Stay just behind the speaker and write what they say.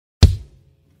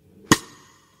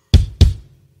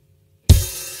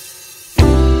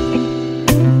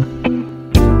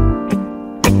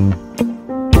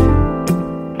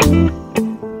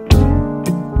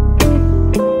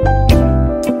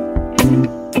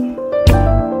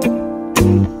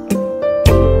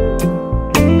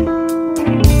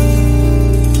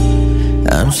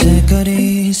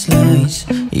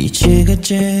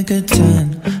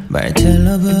찌긋한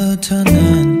말틀로부터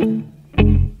난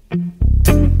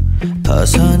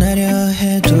벗어나려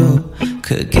해도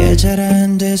그게 잘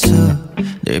안 돼서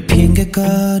늘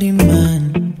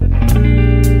핑계거리만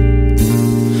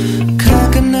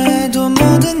가끔 나도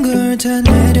모든 걸 다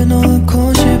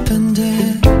내려놓고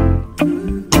싶은데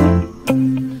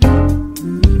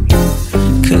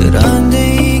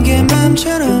그런데 이게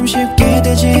맘처럼 쉽게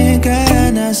되지가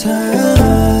않아서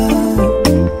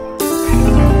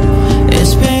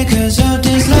It's because of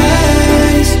these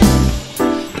lies,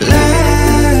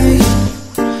 lies,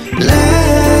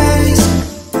 lies.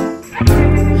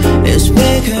 It's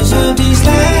because of these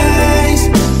lies,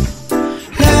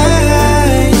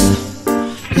 lies,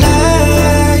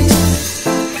 lies.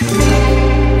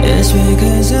 It's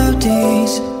because of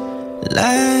these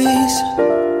lies,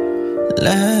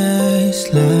 lies,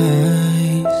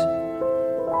 lies.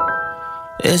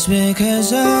 It's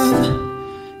because of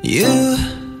you.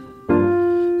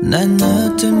 난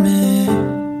너 때문에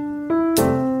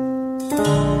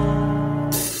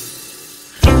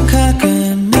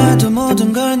가끔 나도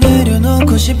모든 걸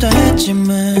내려놓고 싶다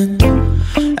했지만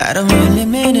I don't really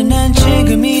mean it. 난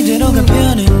지금 이대로가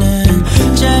편해. 난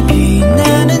어차피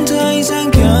나는 더 이상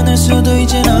변할 수도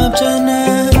이젠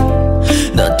없잖아.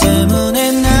 너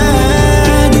때문에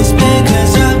난 It's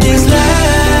because of these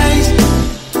lies,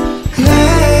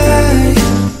 lies,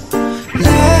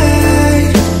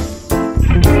 lies.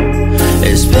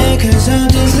 It's because of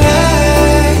these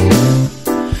lies,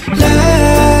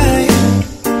 lies,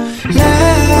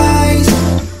 lies.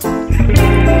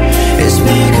 It's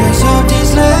because of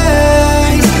these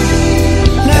lies,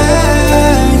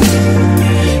 lies,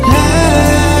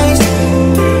 lies.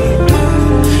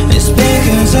 It's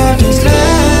because of these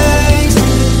lies,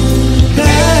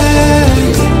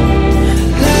 lies,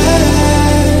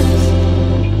 lies.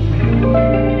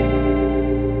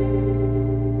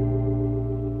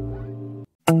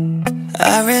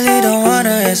 I really don't wanna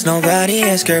ask nobody,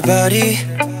 ask your buddy.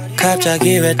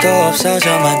 갑자기 왜 또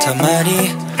없어져 많단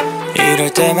말이. 이럴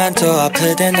때만 또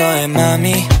아프대 너의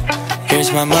맘이. Here's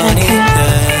my money,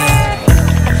 yeah.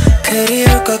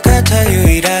 그리울 것 같아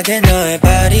유일하게 너의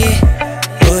발이.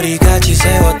 우리 같이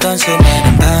세웠던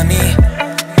수많은 밤이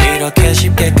이렇게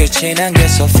쉽게 끝이 난 게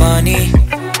so funny,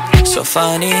 so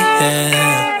funny,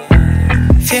 yeah.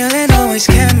 Feeling always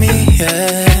get me,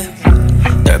 yeah.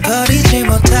 널 버리지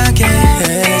못하게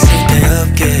해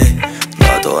쓸데없게.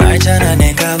 너도 알잖아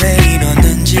내가 왜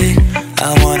이러는지.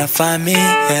 I wanna find me,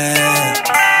 yeah.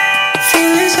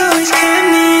 Feelings always get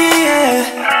me, yeah.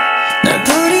 널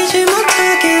버리지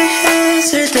못하게 해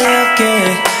쓸데없게.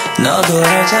 너도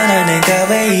알잖아 내가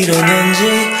왜 이러는지.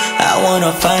 I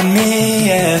wanna find me,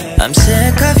 yeah. I'm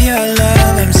sick of your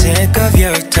love, I'm sick of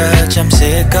your touch, I'm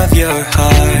sick of your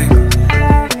heart.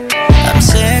 I'm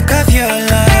sick of your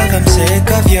love, I'm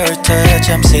sick of your touch,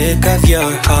 I'm sick of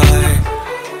your heart.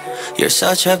 You're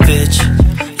such a bitch,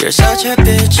 you're such a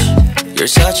bitch, you're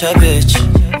such a bitch.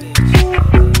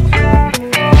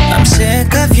 I'm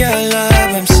sick of your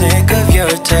love, I'm sick of your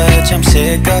touch, I'm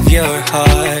sick of your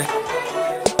heart.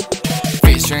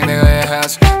 Featuring 내가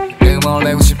해야지. 음원을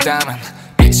내고 싶다면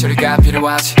이 소리가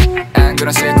필요하지. 안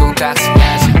그런 슬픈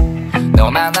따뜻하지.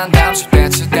 너 만난 다음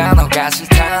 10대쯤 단어가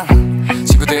싫다.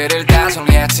 친구들을 다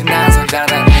정리했지. 난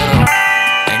상당한 이유로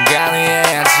인간이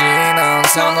해야지. 넌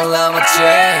선을 넘었지.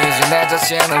 이제 내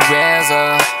자신을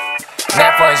위해서 내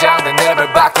폰에 정된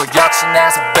앱을 바꿔 역시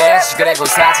나서 bitch. 그리고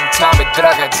사진 처음에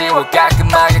들어가 지워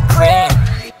깔끔하게 clean.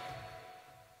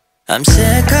 I'm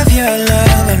sick of your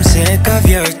love, I'm sick of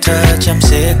your touch, I'm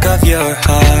sick of your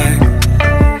heart.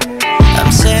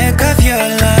 I'm sick of your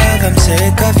love, I'm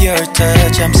sick of your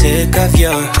touch, I'm sick of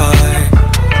your heart.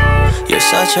 You're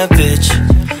such a bitch,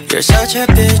 you're such a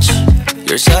bitch,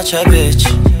 you're such a bitch.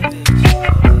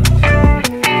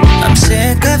 I'm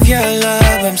sick of your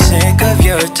love, I'm sick of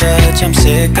your touch, I'm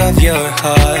sick of your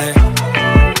heart.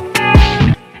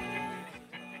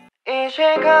 이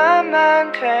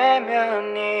시간만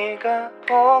되면 네가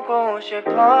보고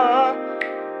싶어.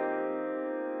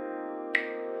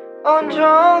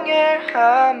 온종일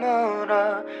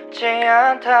아무렇지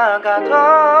않다가도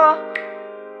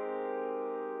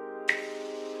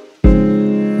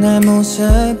내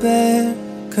모습을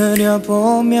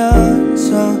그려보면서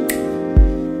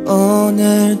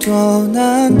오늘도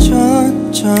난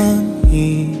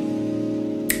천천히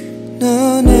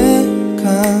눈을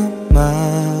감아.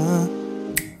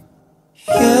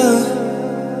 You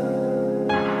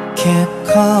keep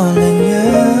calling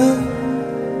you.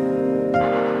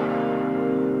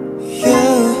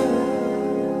 You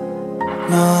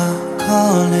not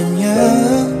calling you.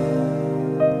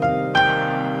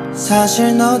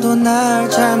 사실 너도 날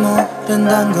잘 모르고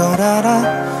모른단 걸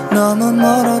알아. 너무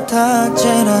멀어닿질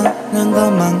않는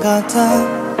것만 같아.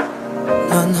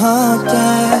 넌 어때?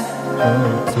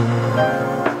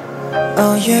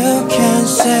 Oh, you can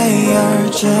say you're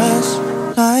just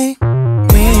like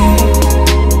me.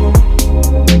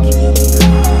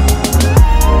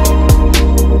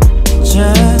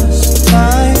 Just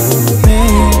like me.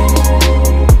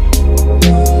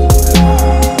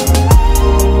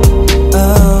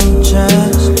 Oh,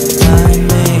 just like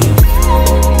me.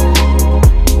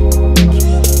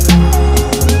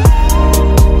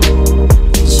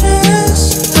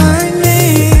 Just like me.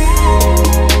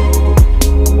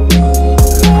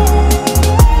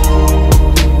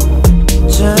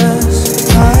 Just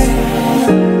like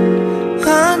me.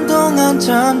 한동안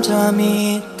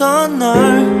잠잠히 있던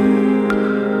널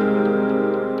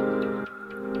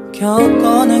겨우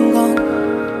꺼낸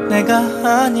건 내가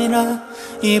아니라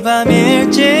이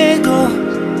밤일지도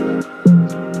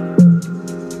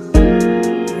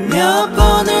몇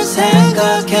번을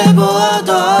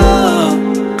생각해보아도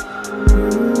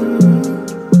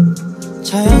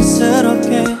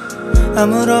자연스럽게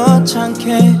아무렇지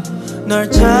않게 널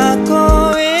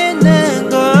찾고 있는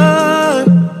걸.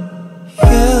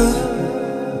 You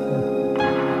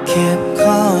keep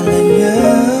calling you.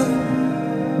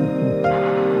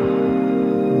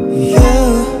 You,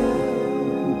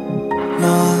 no,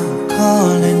 I'm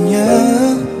calling you.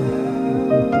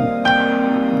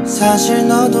 사실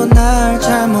너도 날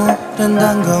잘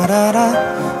모른단 걸 알아.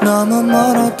 너무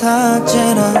멀어닿질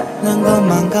않는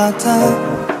것만 같아.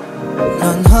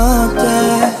 넌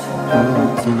어때?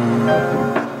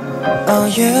 Oh,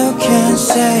 you can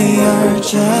say you're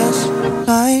just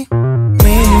like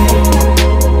me.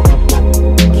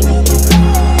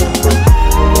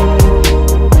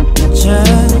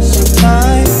 Just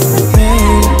like me.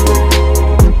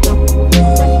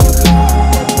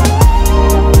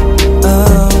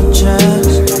 Oh,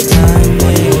 just like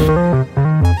me.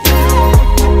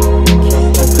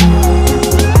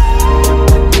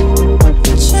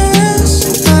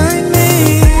 Just like me.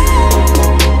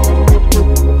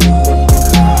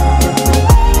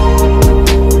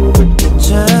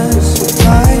 Just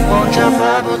like 혼자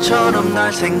바보처럼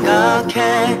날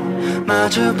생각해.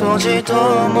 마주보지도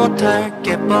못할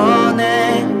게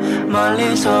뻔해.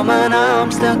 멀리서만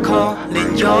I'm still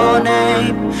calling your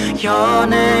name. Your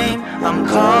name I'm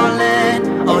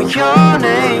calling. Oh, your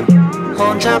name.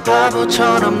 혼자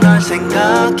바보처럼 날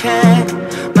생각해.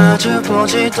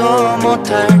 마주보지도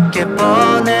못할 게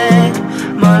뻔해.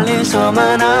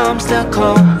 멀리서만 I'm still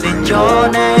calling your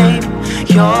name.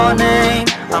 Your name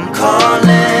I'm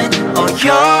calling. Oh,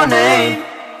 your name.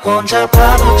 혼자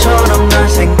바보처럼 널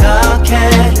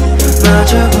생각해.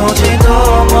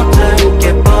 마주보지도 못할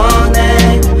게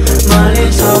뻔해.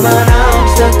 멀리서만 I'm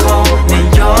still calling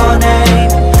your name.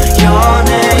 Your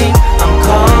name I'm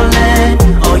calling.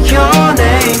 Oh, your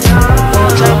name.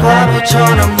 혼자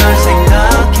바보처럼 널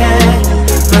생각해.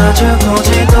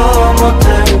 마주보지도 못할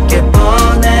게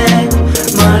뻔해.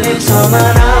 멀리서만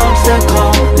I'm still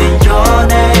calling your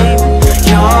name.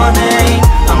 Your name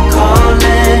I'm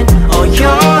calling. Oh,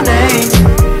 your name.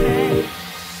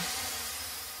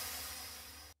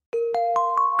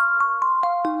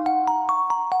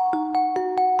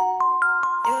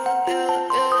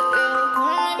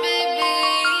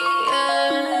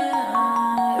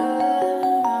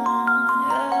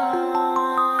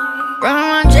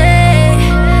 Run, J,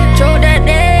 throw that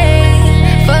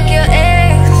day, fuck your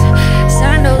ex,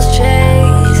 sign those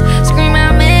checks, scream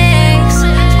out mix,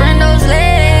 sprint those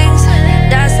legs,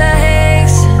 that's a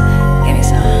hex. Give me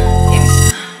some, give me some.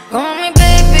 Call me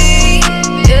baby,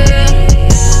 yeah.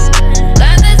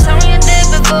 Like the time when you did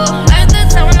before, like the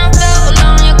time when I felt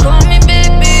alone, you call me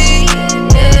baby,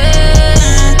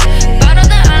 yeah. Bottle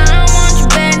the island, I want you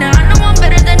back now. I know I'm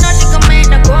better than all she can make.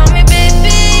 Now call me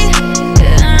baby,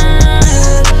 yeah.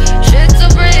 Shit's so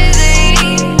crazy,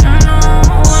 I know,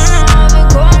 but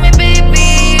call me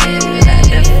baby, like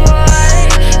before.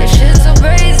 Yeah, shit's so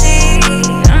crazy,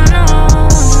 I know.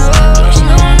 She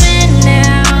going in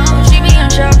now, she be on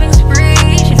shopping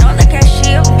spree. She know that cash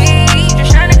she a beat,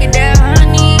 just tryna get that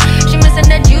honey. She missing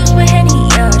that juice with Henny,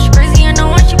 yeah. She crazy, I know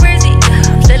why she crazy,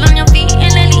 yeah. I'm still on your feet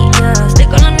and lily, yeah.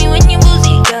 Stick all on me when you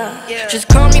woozy, yeah. Just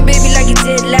call me baby like you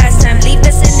did last time. Leave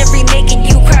this in every making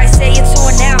you cry. Say it to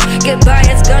her now. Goodbye,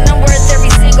 it's gonna worth every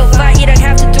single fight. You don't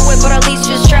have to do it, but at least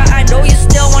just try. I know you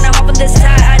still wanna hop on this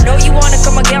side. I know you wanna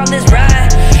come again on this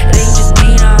ride. It ain't just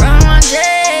me now. Run my J,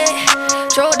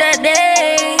 throw that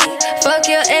day, fuck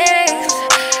your ex,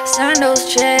 sign those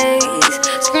checks,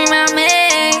 scream out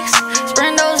mix,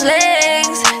 sprint those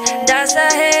legs, that's a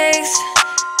hex.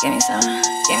 Give me some,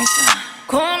 give me some.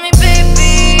 Call me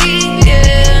baby,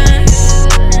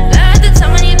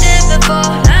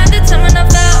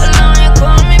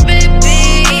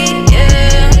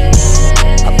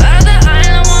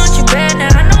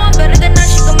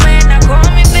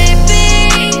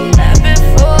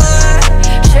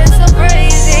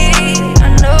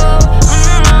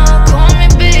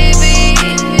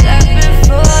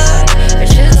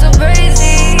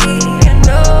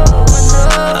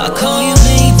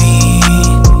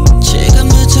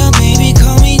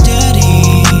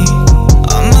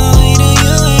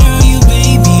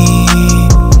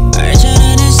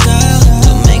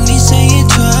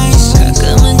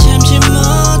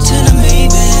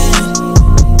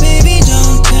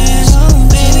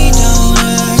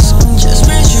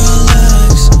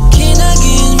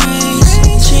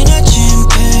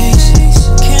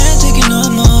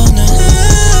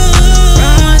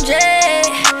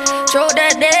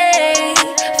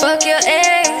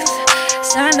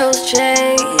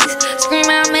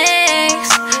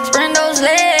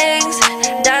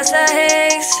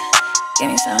 give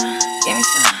me some, give me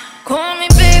some. Call me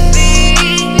baby,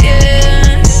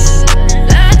 yeah.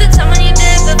 Like the time when you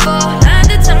did before, like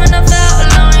the time when I felt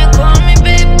alone. You call me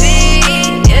baby,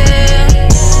 yeah.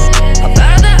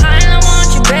 About the island,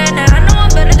 want you bad now. I know I'm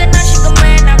better than that, she can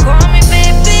man. Now call me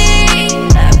baby,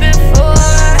 like before.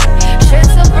 Shit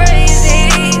so crazy,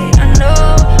 I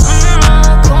know.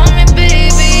 Call me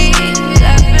baby,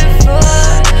 like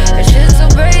before. Shit so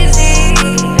crazy,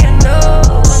 I know,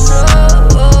 I know.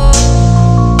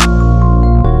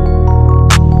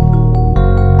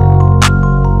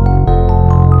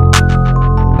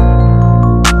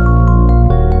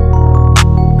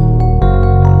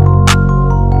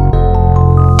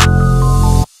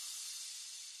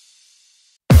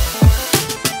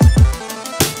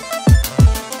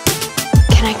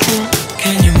 Can I come in?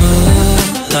 Can you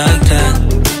move like that?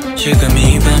 지금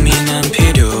이 밤이 난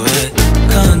필요해.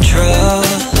 Control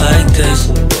like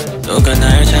this. 누가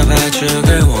날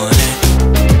잡아주길 원해.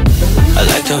 I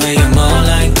like the way you move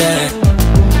like that.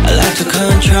 I like to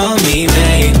control me,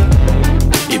 babe.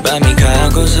 이 밤이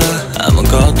가고서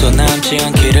아무것도 남지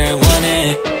않기를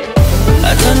원해.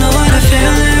 I don't know what I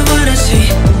feel and what I see.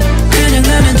 그냥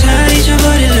나는 다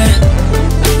잊어버릴래.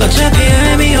 어차피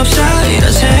의미 없어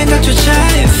이런 생각조차.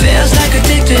 It feels like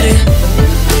addicted.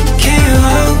 Can you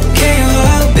hold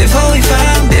before we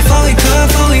found, before we caught,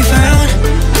 before we found.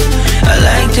 I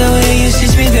like the way you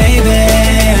teach me, baby.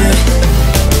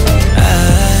 I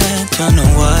don't know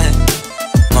what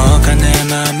뭐가 내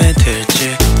맘에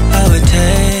들지. I will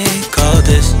take all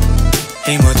this.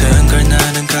 이 모든 걸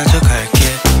나는 가져갈게.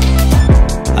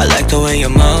 I like the way you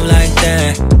move like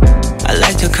that. I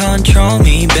like to control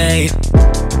me, babe.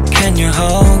 Can you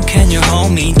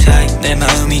hold me tight. 내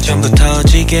마음이 전부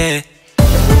터지게.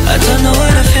 I don't know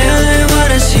what I feel and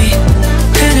what I see.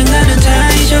 그냥 나는 다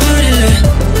잊어버릴래.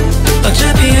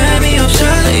 어차피 의미 없어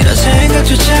이런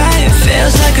생각조차. It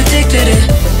feels like addicted.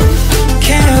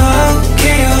 Can you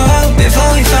hold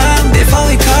before we found, before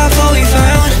we caught, before we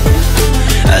found.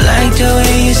 I like the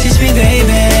way you teach me,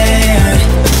 baby.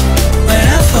 When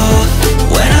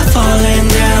I'm falling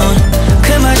down.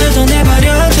 그마저도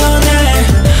내버려둬 날.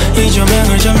 이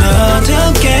조명을 좀 더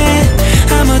어둡게.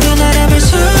 아무도 날 알아볼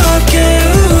수 없게.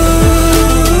 Ooh.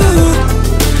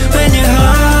 When you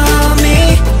hold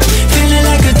me, feeling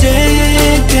like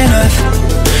addicted enough.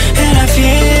 And I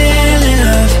feel in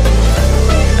love.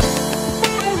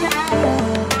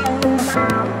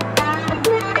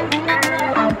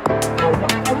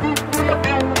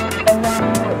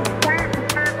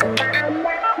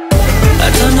 I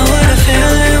don't know what I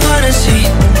feel and what I see.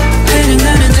 그냥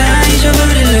나는 다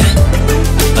잊어버릴래.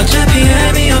 어차피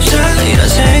의미 없어 이런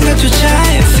생각조차.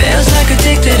 It feels like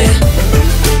addicted.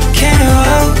 Can you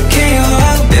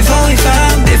hold before we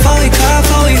found, before we caught,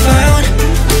 before we found.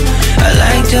 I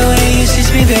like the way you teach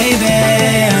me, baby.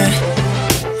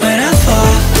 When I'm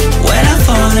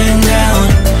falling down.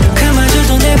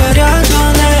 그마저도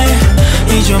내버려둬 날.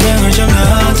 이 조명을 좀 더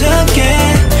어둡게.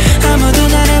 아무도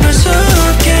날 알아볼 수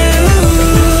없게.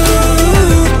 Ooh.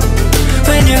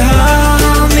 When you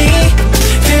hold me,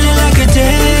 feeling like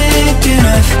addicted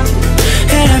enough.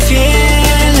 And I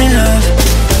feel in love.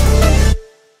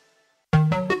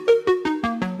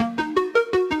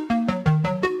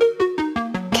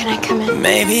 Can I come in?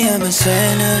 Maybe I'm a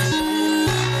sinner.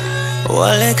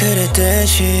 원래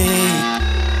그랬듯이.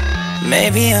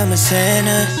 Maybe I'm a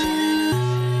sinner.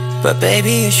 But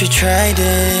baby you should try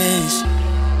this.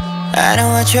 I know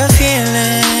what you're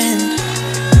feeling.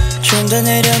 좀 더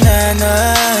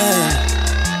내려놔.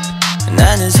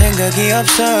 나는 생각이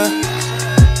없어.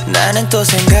 나는 또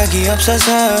생각이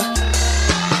없어서.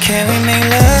 Can we make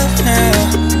love now?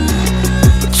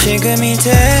 지금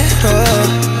이대로.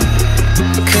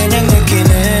 그냥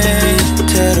느끼는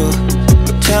대로.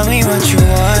 Tell me what you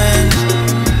want.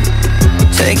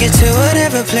 Take it to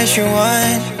whatever place you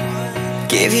want.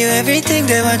 Give you everything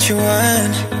that what you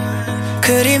want.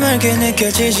 그리 멀게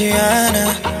느껴지지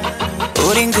않아.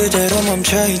 우린 그대로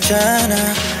멈춰있잖아.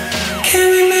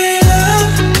 Can we make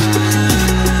love?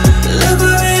 Look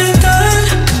what we've done.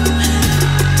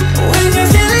 When you're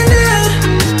feeling down.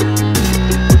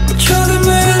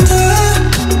 조금만 더.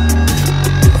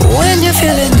 When you're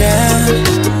feeling down.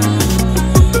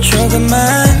 조금만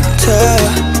더.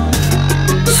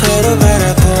 서로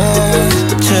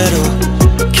바라본 채로.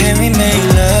 Can we make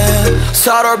love?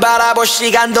 서로를 바라볼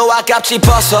시간도 아깝지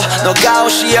벌써 너가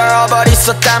옷이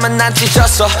열어버렸었다면 난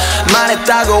찢었어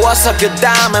말했다고 어서 그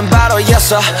다음엔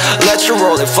바로였어 Let you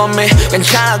roll it for me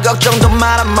괜찮아 걱정도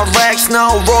마라 my Rex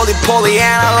No roly poly and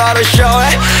I love to show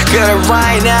it 그래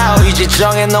right now 이제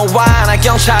정해 너와 나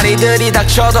경찰이들이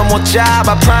닥쳐도 못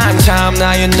잡아 prime time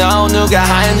now you know 누가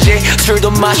하는지 술도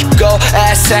마시고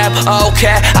SF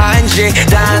okay ING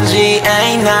단지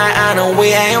ain't night I know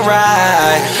we ain't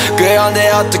right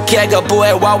그런데 어떻게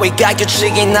거부해 While we got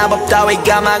규칙이나 법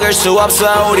따위가 막을 수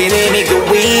없어 우린 이미 그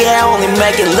위에 Only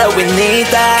make it love we need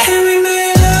that